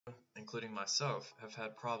including myself, have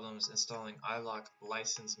had problems installing ilok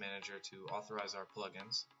License Manager to authorize our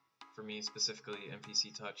plugins. For me, specifically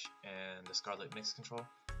MPC Touch and the Scarlett Mix Control,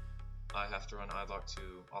 I have to run ilok to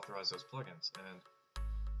authorize those plugins. And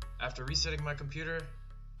after resetting my computer,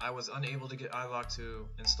 I was unable to get ilok to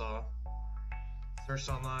install. Searched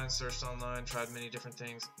online, tried many different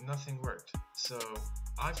things, nothing worked. So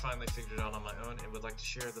I finally figured it out on my own and would like to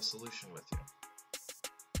share the solution with you.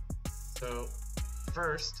 So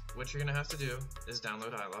first, what you're going to have to do is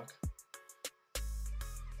download ilok.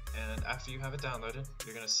 And after you have it downloaded,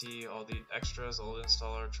 you're going to see all the extras, old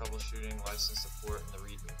installer, troubleshooting, license support, and the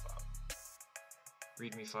readme file.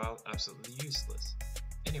 Readme file, absolutely useless.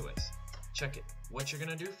 Anyways, check it. What you're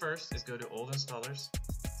going to do first is go to old installers,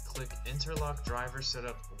 click interlock driver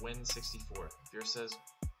setup Win64.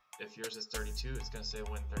 If yours is 32, it's going to say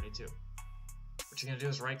Win32. What you're going to do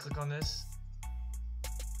is right click on this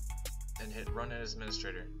and hit run as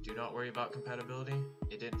administrator. Do not worry about compatibility.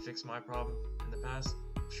 It didn't fix my problem in the past.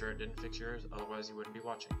 I'm sure it didn't fix yours, otherwise you wouldn't be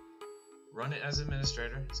watching. Run it as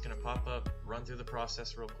administrator. It's going to pop up, run through the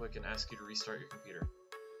process real quick and ask you to restart your computer.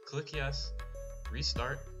 Click yes,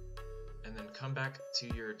 restart, and then come back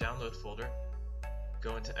to your download folder.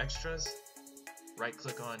 Go into extras, right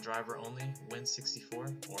click on driver only Win64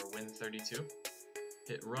 or Win32,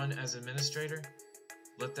 hit run as administrator,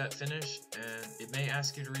 let that finish, and it may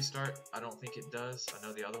ask you to restart. I don't think it does, I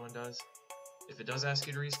know the other one does. If it does ask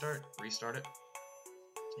you to restart, restart it.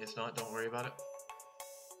 If not, don't worry about it.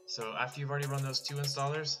 So after you've already run those two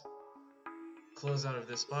installers, close out of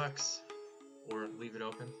this box or leave it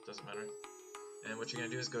open, doesn't matter. And what you're going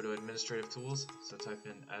to do is go to administrative tools, so type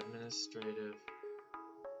in administrative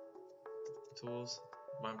tools.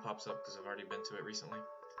 Mine pops up because I've already been to it recently.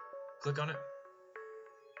 Click on it,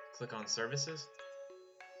 click on services,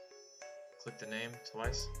 click the name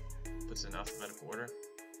twice, puts it in alphabetical order,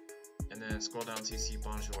 and then scroll down till you see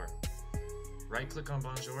Bonjour. Right click on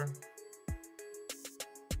Bonjour,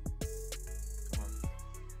 come on,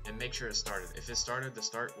 and make sure it's started. If it's started, the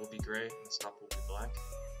start will be gray and the stop will be black.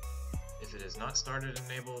 If it is not started and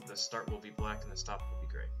enabled, the start will be black and the stop will be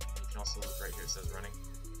gray. And you can also look right here, it says running.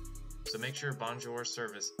 So make sure Bonjour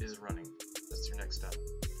service is running. That's your next step.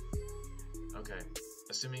 Okay,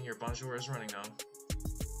 assuming your Bonjour is running now,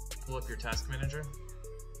 pull up your task manager.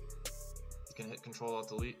 You can hit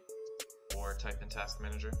Control-Alt-Delete or type in task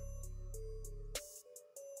manager.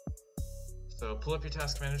 So pull up your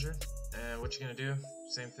task manager, and what you're going to do,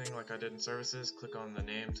 same thing like I did in services, click on the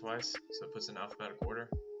name twice so it puts it in alphabetical order,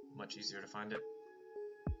 much easier to find it.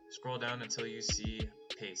 Scroll down until you see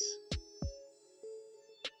PACE,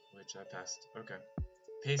 which I passed. Okay.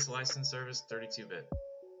 PACE license service 32-bit.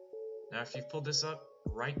 Now after you've pulled this up,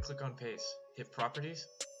 right click on PACE, hit properties.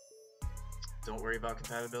 Don't worry about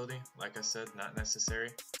compatibility, like I said, not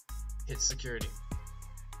necessary. Hit security.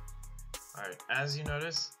 Alright, as you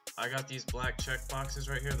notice, I got these black check boxes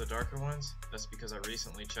right here, the darker ones. That's because I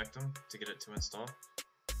recently checked them to get it to install.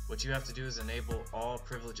 What you have to do is enable all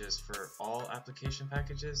privileges for all application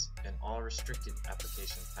packages and all restricted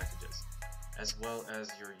application packages, as well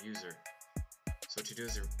as your user. So what you do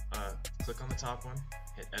is click on the top one,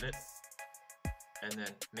 hit edit, and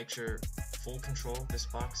then make sure full control, this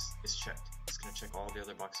box, is checked. It's going to check all the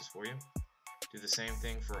other boxes for you. Do the same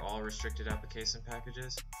thing for all restricted application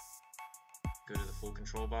packages. Go to the full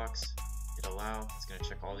control box, hit allow, it's going to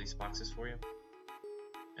check all these boxes for you.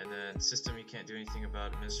 And then system you can't do anything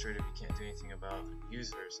about, administrative you can't do anything about,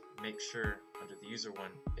 users, make sure under the user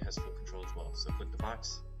one it has full control as well. So click the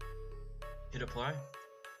box, hit apply,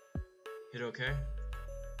 hit OK,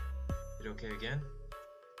 hit OK again.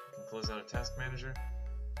 You can close out of task manager,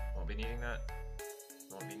 won't be needing that,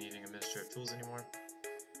 won't be needing administrative tools anymore.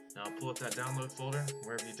 Now pull up that download folder,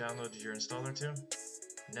 wherever you downloaded your installer to.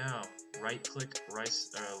 Now right click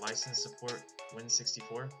license support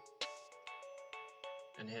Win64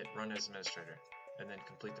 and hit run as administrator, and then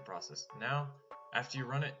complete the process. Now after you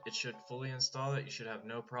run it, it should fully install it. You should have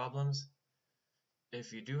no problems.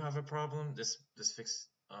 If you do have a problem,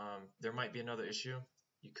 there might be another issue.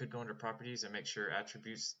 You could go under properties and make sure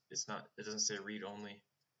attributes, it doesn't say read only.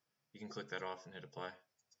 You can click that off and hit apply,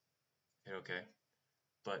 hit OK.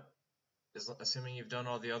 But assuming you've done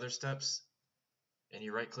all the other steps and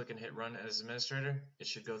you right click and hit run as administrator, it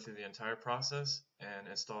should go through the entire process and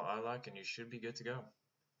install ilok, and you should be good to go.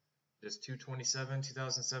 It is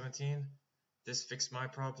 2/27/2017. This fixed my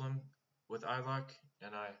problem with ilok,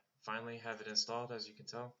 and I finally have it installed, as you can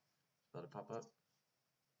tell. Let it pop up.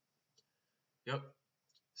 Yep,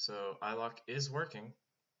 so ilok is working.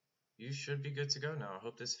 You should be good to go now. I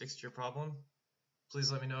hope this fixed your problem. Please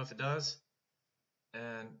let me know if it does.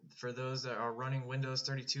 And for those that are running Windows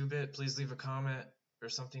 32-bit, please leave a comment or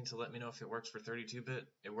something to let me know if it works for 32-bit.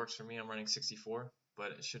 It works for me. I'm running 64,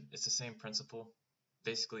 but it's the same principle.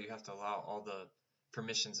 Basically, you have to allow all the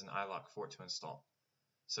permissions in ilok for it to install.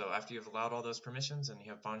 So after you've allowed all those permissions and you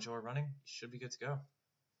have Bonjour running, you should be good to go.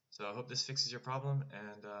 So I hope this fixes your problem,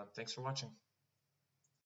 and thanks for watching.